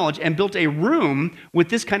this knowledge and built a room with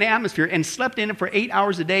this kind of atmosphere and slept in it for 8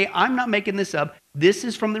 hours a day. I'm not making this up. This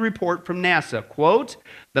is from the report from NASA. Quote,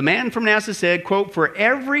 the man from NASA said, quote, for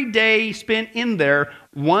every day spent in there,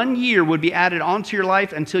 1 year would be added onto your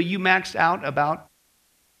life until you maxed out about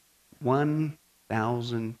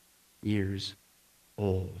 1,000 years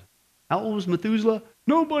old. How old was Methuselah?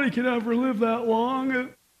 Nobody can ever live that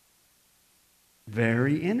long.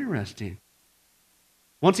 Very interesting.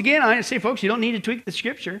 Once again, I say, folks, you don't need to tweak the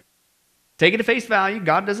scripture. Take it at face value.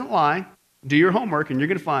 God doesn't lie. Do your homework, and you're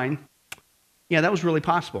going to find, yeah, that was really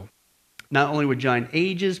possible. Not only with giant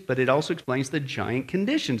ages, but it also explains the giant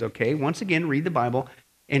conditions, okay? Once again, read the Bible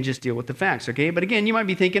and just deal with the facts, okay? But again, you might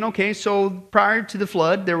be thinking, okay, so prior to the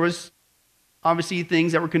flood, there was obviously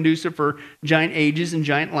things that were conducive for giant ages and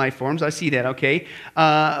giant life forms. I see that, okay?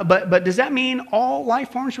 But does that mean all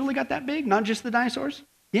life forms really got that big, not just the dinosaurs?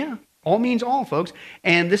 Yeah, all means all, folks.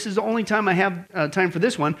 And this is the only time I have time for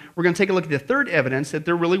this one. We're going to take a look at the third evidence that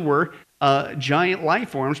there really were giant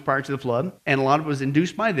life forms prior to the flood, and a lot of it was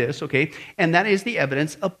induced by this, okay? And that is the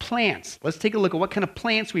evidence of plants. Let's take a look at what kind of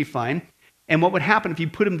plants we find and what would happen if you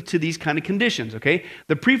put them to these kind of conditions, okay?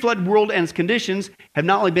 The pre-flood world and its conditions have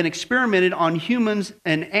not only been experimented on humans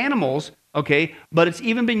and animals, okay, but it's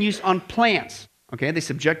even been used on plants, okay? They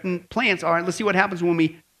subject plants. All right, let's see what happens when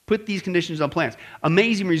we put these conditions on plants.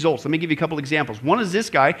 Amazing results. Let me give you a couple examples. One is this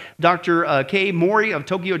guy, Dr. K. Mori of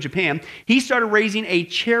Tokyo, Japan. He started raising a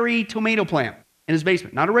cherry tomato plant in his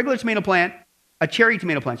basement. Not a regular tomato plant, a cherry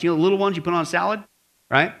tomato plant. You know the little ones you put on a salad,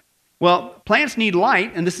 right? Well, plants need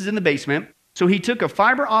light, and this is in the basement. So he took a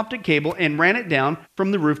fiber optic cable and ran it down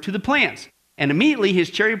from the roof to the plants. And immediately his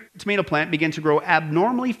cherry tomato plant began to grow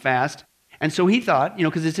abnormally fast. And so he thought,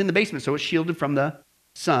 because it's in the basement, so it's shielded from the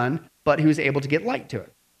sun, but he was able to get light to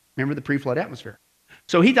it. Remember the pre-flood atmosphere.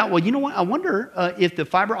 So he thought, well, you know what? I wonder if the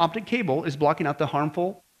fiber optic cable is blocking out the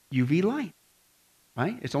harmful UV light,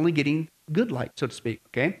 right? It's only getting good light, so to speak,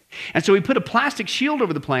 okay? And so he put a plastic shield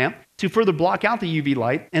over the plant to further block out the UV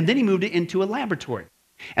light, and then he moved it into a laboratory.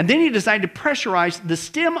 And then he decided to pressurize the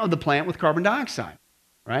stem of the plant with carbon dioxide,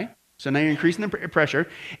 right? So now you're increasing the pressure.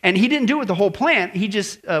 And he didn't do it with the whole plant. He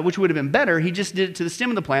just, which would have been better, he just did it to the stem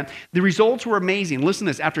of the plant. The results were amazing. Listen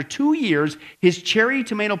to this. After 2 years, his cherry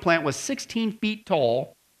tomato plant was 16 feet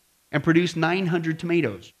tall and produced 900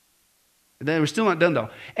 tomatoes. They were still not done, though.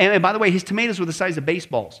 And by the way, his tomatoes were the size of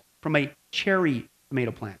baseballs from a cherry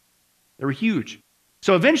tomato plant. They were huge.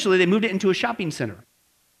 So eventually, they moved it into a shopping center.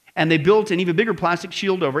 And they built an even bigger plastic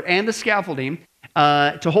shield over it and the scaffolding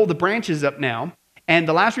to hold the branches up now. And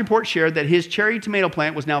the last report shared that his cherry tomato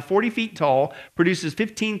plant was now 40 feet tall, produces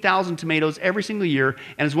 15,000 tomatoes every single year.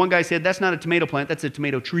 And as one guy said, that's not a tomato plant, that's a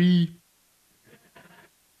tomato tree.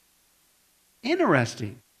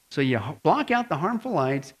 Interesting. So you block out the harmful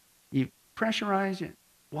lights, you pressurize it.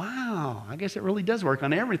 Wow, I guess it really does work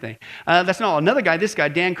on everything. That's not all. Another guy, this guy,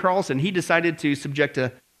 Dan Carlson, he decided to subject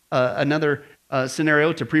another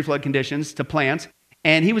scenario to pre-flood conditions to plants,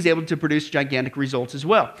 and he was able to produce gigantic results as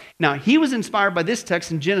well. Now, he was inspired by this text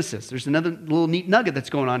in Genesis. There's another little neat nugget that's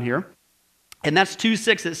going on here, and that's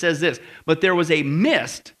 2:6 that says this, but there was a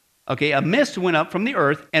mist, okay, a mist went up from the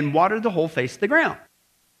earth and watered the whole face of the ground.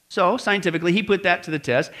 So, scientifically, he put that to the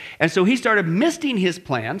test, and so he started misting his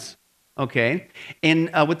plants, okay,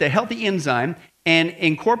 with the healthy enzyme and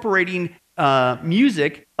incorporating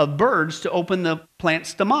music of birds to open the plant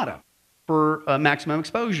stomata for maximum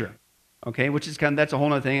exposure, okay, which is that's a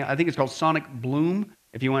whole other thing. I think it's called sonic bloom,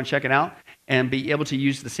 if you want to check it out, and be able to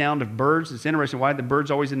use the sound of birds. It's interesting why the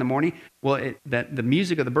birds always in the morning. Well, the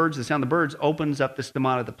music of the birds, the sound of the birds opens up the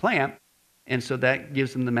stomata of the plant, and so that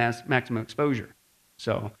gives them the maximum exposure.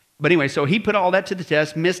 So, but anyway, so he put all that to the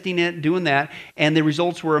test, misting it, doing that, and the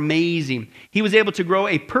results were amazing. He was able to grow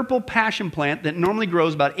a purple passion plant that normally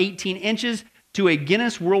grows about 18 inches to a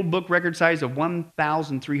Guinness World Book record size of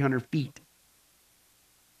 1,300 feet.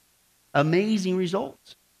 Amazing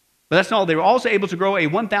results. But that's not all. They were also able to grow a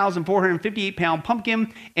 1,458-pound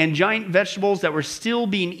pumpkin and giant vegetables that were still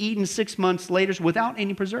being eaten 6 months later without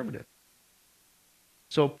any preservative.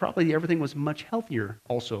 So probably everything was much healthier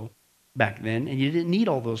also back then, and you didn't need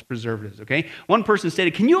all those preservatives, okay? One person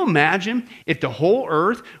stated, can you imagine if the whole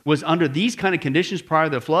earth was under these kind of conditions prior to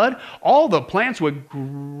the flood? All the plants would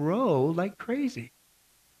grow like crazy.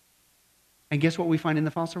 And guess what we find in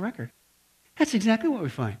the fossil record? That's exactly what we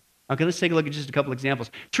find. Okay, let's take a look at just a couple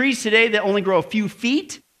examples. Trees today that only grow a few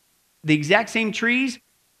feet, the exact same trees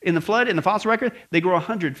in the flood, in the fossil record, they grow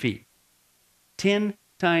 100 feet. 10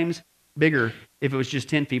 times bigger if it was just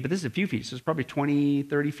 10 feet, but this is a few feet, so it's probably 20,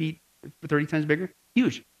 30 feet, 30 times bigger.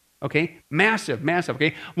 Huge. Okay, massive, massive.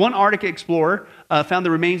 Okay, one Arctic explorer found the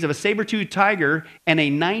remains of a saber-toothed tiger and a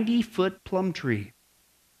 90-foot plum tree.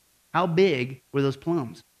 How big were those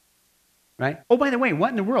plums? Right? Oh, by the way, what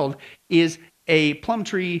in the world is a plum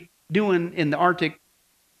tree doing in the Arctic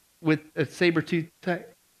with a saber-toothed tiger?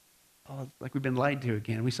 Oh, it's like we've been lied to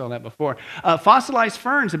again. We saw that before. Fossilized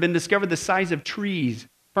ferns have been discovered the size of trees.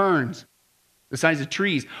 Ferns. The size of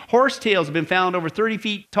trees. Horsetails have been found over 30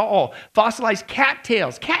 feet tall. Fossilized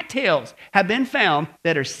cattails have been found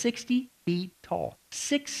that are 60 feet tall.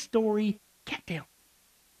 6-story cattail.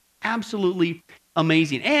 Absolutely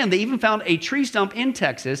amazing. And they even found a tree stump in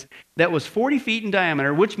Texas that was 40 feet in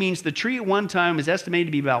diameter, which means the tree at one time is estimated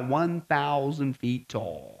to be about 1,000 feet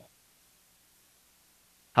tall.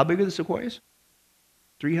 How big are the sequoias?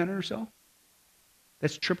 300 or so?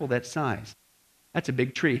 That's triple that size. That's a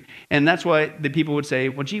big tree. And that's why the people would say,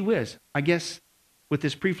 well, gee whiz, I guess with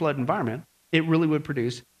this pre-flood environment, it really would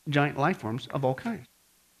produce giant life forms of all kinds.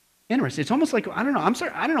 Interesting. It's almost like, I don't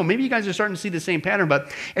know, maybe you guys are starting to see the same pattern,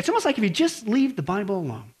 but it's almost like if you just leave the Bible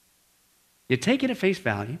alone, you take it at face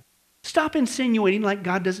value, stop insinuating like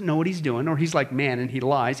God doesn't know what he's doing, or he's like man and he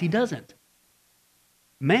lies. He doesn't.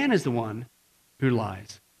 Man is the one who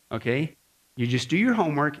lies, okay? You just do your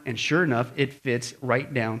homework, and sure enough, it fits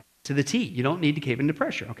right down to the T. You don't need to cave into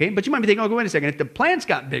pressure, okay? But you might be thinking, oh, wait a second. If the plants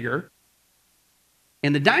got bigger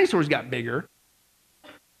and the dinosaurs got bigger,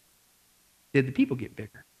 did the people get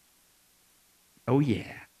bigger? Oh,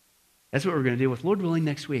 yeah. That's what we're going to do with Lord willing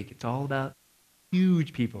next week. It's all about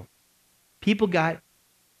huge people. People got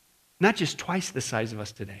not just twice the size of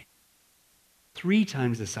us today, 3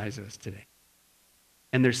 times the size of us today.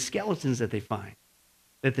 And there's skeletons that they find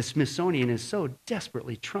that the Smithsonian is so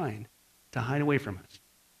desperately trying to hide away from us.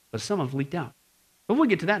 But some have leaked out. But we'll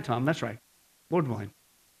get to that, Tom. That's right. Lord willing.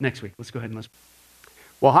 Next week. Let's go ahead and let's.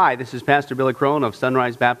 Well, hi. This is Pastor Billy Crone of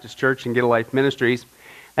Sunrise Baptist Church and Get a Life Ministries.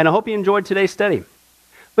 And I hope you enjoyed today's study.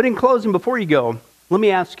 But in closing, before you go, let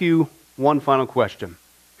me ask you one final question.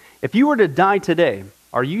 If you were to die today,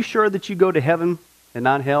 are you sure that you go to heaven and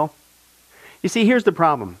not hell? You see, here's the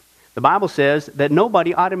problem. The Bible says that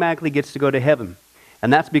nobody automatically gets to go to heaven.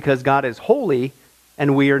 And that's because God is holy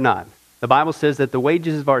and we are not. The Bible says that the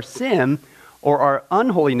wages of our sin or our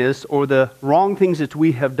unholiness or the wrong things that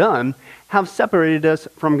we have done have separated us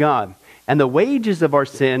from God. And the wages of our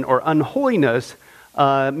sin or unholiness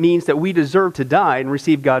means that we deserve to die and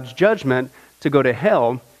receive God's judgment to go to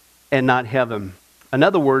hell and not heaven. In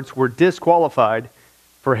other words, we're disqualified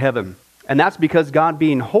for heaven. And that's because God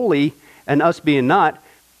being holy and us being not,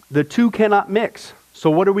 the two cannot mix. So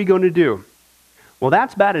what are we going to do? Well,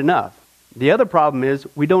 that's bad enough. The other problem is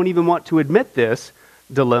we don't even want to admit this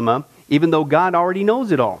dilemma, even though God already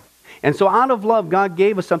knows it all. And so out of love, God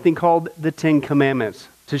gave us something called the Ten Commandments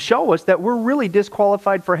to show us that we're really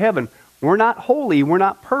disqualified for heaven. We're not holy. We're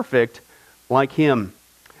not perfect like Him.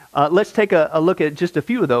 Let's take a look at just a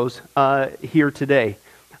few of those here today.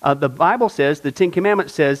 The Bible says, the Ten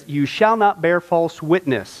Commandments says, you shall not bear false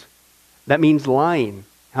witness. That means lying.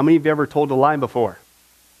 How many of you ever told a lie before?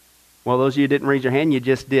 Well, those of you who didn't raise your hand, you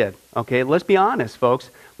just did. Okay, let's be honest, folks.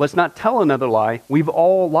 Let's not tell another lie. We've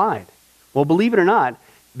all lied. Well, believe it or not,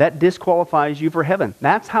 that disqualifies you for heaven.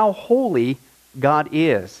 That's how holy God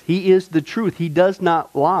is. He is the truth. He does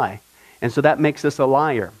not lie. And so that makes us a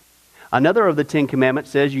liar. Another of the Ten Commandments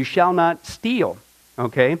says, you shall not steal.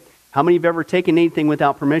 Okay? How many have ever taken anything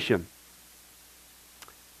without permission?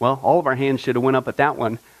 Well, all of our hands should have went up at that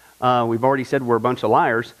one. We've already said we're a bunch of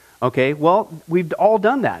liars. Okay, well, we've all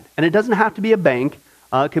done that. And it doesn't have to be a bank.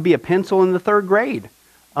 It could be a pencil in the 3rd grade.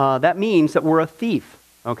 That means that we're a thief.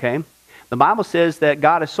 Okay? The Bible says that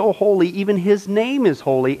God is so holy, even His name is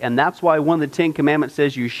holy. And that's why one of the Ten Commandments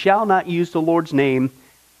says, you shall not use the Lord's name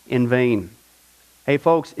in vain. Hey,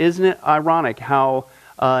 folks, isn't it ironic how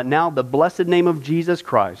now the blessed name of Jesus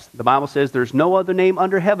Christ, the Bible says there's no other name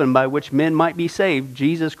under heaven by which men might be saved,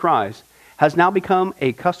 Jesus Christ, has now become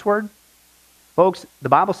a cuss word? Folks, the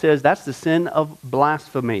Bible says that's the sin of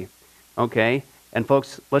blasphemy, okay? And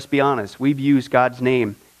folks, let's be honest. We've used God's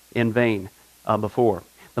name in vain before.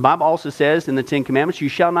 The Bible also says in the Ten Commandments, you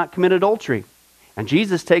shall not commit adultery. And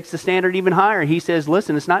Jesus takes the standard even higher. He says,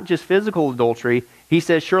 listen, it's not just physical adultery. He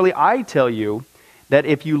says, surely I tell you that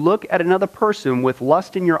if you look at another person with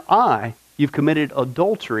lust in your eye, you've committed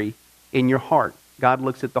adultery in your heart. God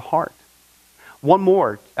looks at the heart. One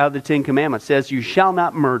more out of the Ten Commandments says, you shall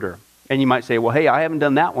not murder. And you might say, well, hey, I haven't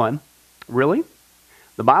done that one. Really?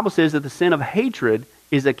 The Bible says that the sin of hatred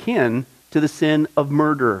is akin to the sin of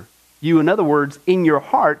murder. You, in other words, in your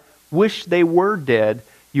heart, wish they were dead.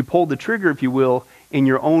 You pulled the trigger, if you will, in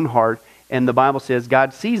your own heart. And the Bible says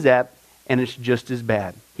God sees that, and it's just as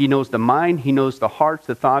bad. He knows the mind, He knows the hearts,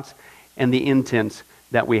 the thoughts, and the intents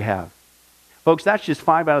that we have. Folks, that's just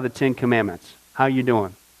 5 out of the 10 Commandments. How you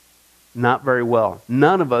doing? Not very well.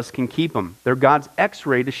 None of us can keep them. They're God's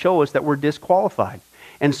x-ray to show us that we're disqualified.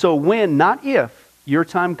 And so when, not if, your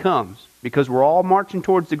time comes, because we're all marching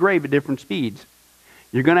towards the grave at different speeds,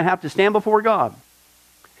 you're going to have to stand before God.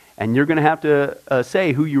 And you're going to have to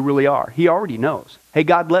say who you really are. He already knows. Hey,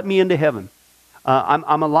 God, let me into heaven.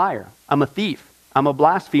 I'm a liar. I'm a thief. I'm a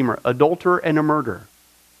blasphemer, adulterer, and a murderer.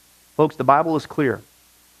 Folks, the Bible is clear.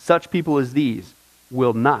 Such people as these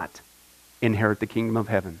will not inherit the kingdom of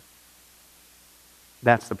heaven.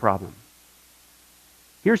 That's the problem.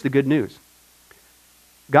 Here's the good news.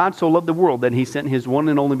 God so loved the world that He sent His one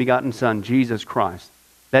and only begotten Son, Jesus Christ,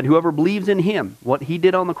 that whoever believes in Him, what He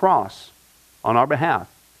did on the cross on our behalf,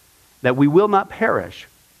 that we will not perish,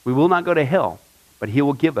 we will not go to hell, but He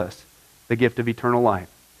will give us the gift of eternal life.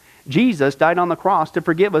 Jesus died on the cross to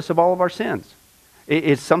forgive us of all of our sins.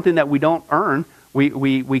 It's something that we don't earn.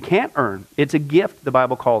 We can't earn. It's a gift, the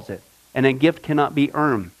Bible calls it, and a gift cannot be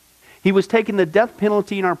earned. He was taking the death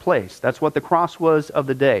penalty in our place. That's what the cross was of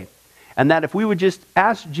the day. And that if we would just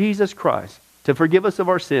ask Jesus Christ to forgive us of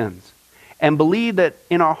our sins and believe that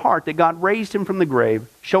in our heart that God raised Him from the grave,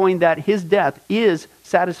 showing that His death is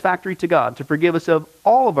satisfactory to God to forgive us of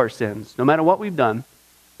all of our sins, no matter what we've done,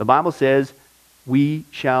 the Bible says we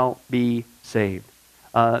shall be saved.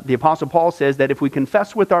 The Apostle Paul says that if we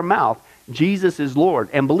confess with our mouth Jesus is Lord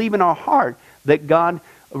and believe in our heart that God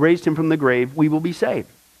raised Him from the grave, we will be saved.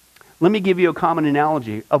 Let me give you a common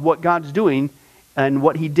analogy of what God's doing and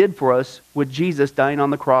what He did for us with Jesus dying on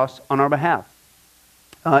the cross on our behalf.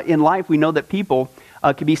 In life, we know that people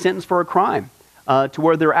can be sentenced for a crime to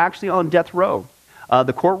where they're actually on death row.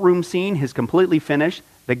 The courtroom scene has completely finished.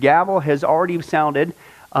 The gavel has already sounded.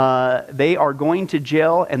 They are going to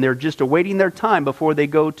jail, and they're just awaiting their time before they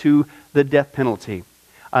go to the death penalty.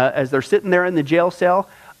 As they're sitting there in the jail cell,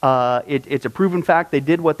 it's a proven fact they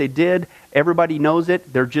did what they did. Everybody knows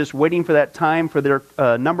it. They're just waiting for that time for their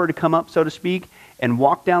number to come up, so to speak, and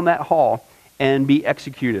walk down that hall and be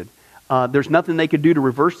executed. There's nothing they could do to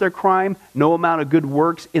reverse their crime. No amount of good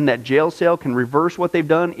works in that jail cell can reverse what they've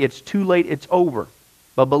done. It's too late. It's over.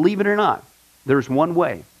 But believe it or not, there's one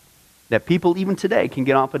way that people even today can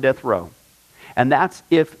get off a death row. And that's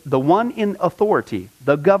if the one in authority,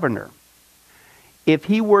 the governor, if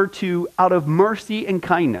he were to, out of mercy and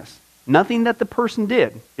kindness, nothing that the person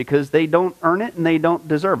did, because they don't earn it and they don't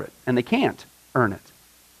deserve it, and they can't earn it,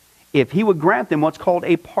 if he would grant them what's called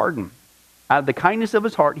a pardon, out of the kindness of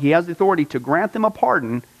his heart, he has the authority to grant them a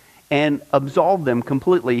pardon and absolve them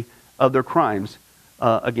completely of their crimes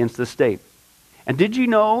against the state. And did you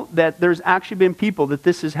know that there's actually been people that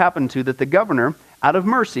this has happened to, that the governor, out of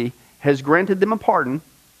mercy, has granted them a pardon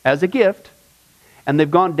as a gift, and they've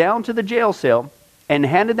gone down to the jail cell and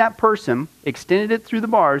handed that person, extended it through the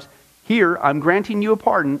bars, here, I'm granting you a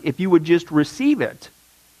pardon. If you would just receive it,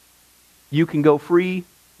 you can go free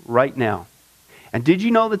right now. And did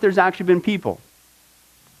you know that there's actually been people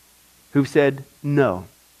who've said, no,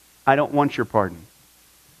 I don't want your pardon.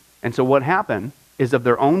 And so what happened is, of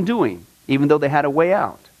their own doing, even though they had a way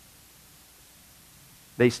out,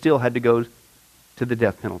 they still had to go to the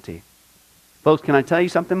death penalty. Folks, can I tell you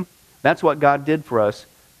something? That's what God did for us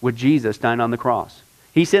with Jesus dying on the cross.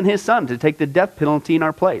 He sent his son to take the death penalty in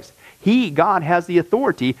our place. God has the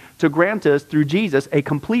authority to grant us through Jesus a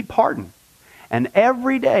complete pardon. And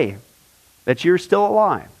every day that you're still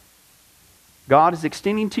alive, God is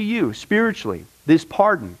extending to you spiritually this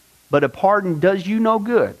pardon. But a pardon does you no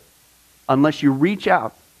good unless you reach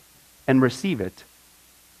out and receive it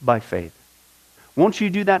by faith. Won't you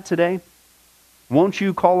do that today? Won't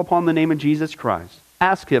you call upon the name of Jesus Christ?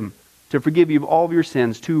 Ask him to forgive you of all of your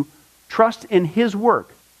sins, to trust in his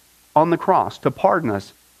work on the cross to pardon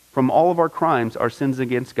us from all of our crimes, our sins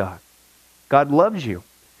against God. God loves you.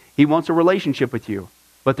 He wants a relationship with you.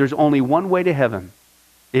 But there's only one way to heaven.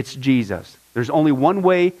 It's Jesus. There's only one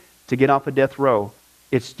way to get off a death row.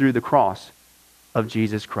 It's through the cross of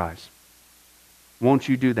Jesus Christ. Won't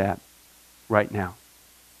you do that right now?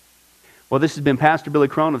 Well, this has been Pastor Billy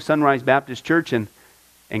Crone of Sunrise Baptist Church and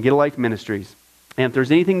Get a Life Ministries. And if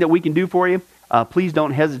there's anything that we can do for you, please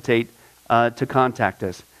don't hesitate to contact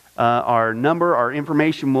us. Our number, our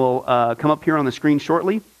information will come up here on the screen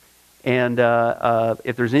shortly. And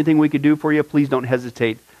if there's anything we could do for you, please don't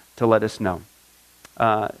hesitate to let us know.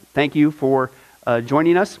 Thank you for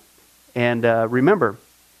joining us. And remember,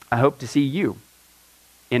 I hope to see you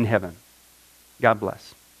in heaven. God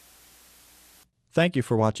bless. Thank you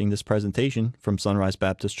for watching this presentation from Sunrise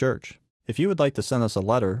Baptist Church. If you would like to send us a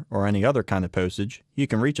letter or any other kind of postage, you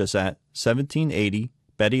can reach us at 1780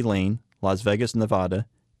 Betty Lane, Las Vegas, Nevada,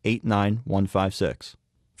 89156.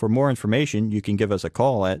 For more information, you can give us a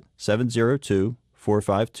call at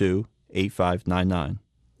 702-452-8599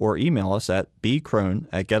 or email us at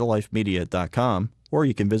bcrone@getalifemedia.com, or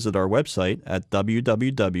you can visit our website at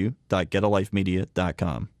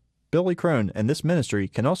www.getalifemedia.com. Billy Crone and this ministry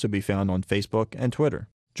can also be found on Facebook and Twitter.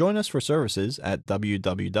 Join us for services at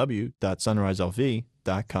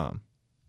www.sunriselv.com.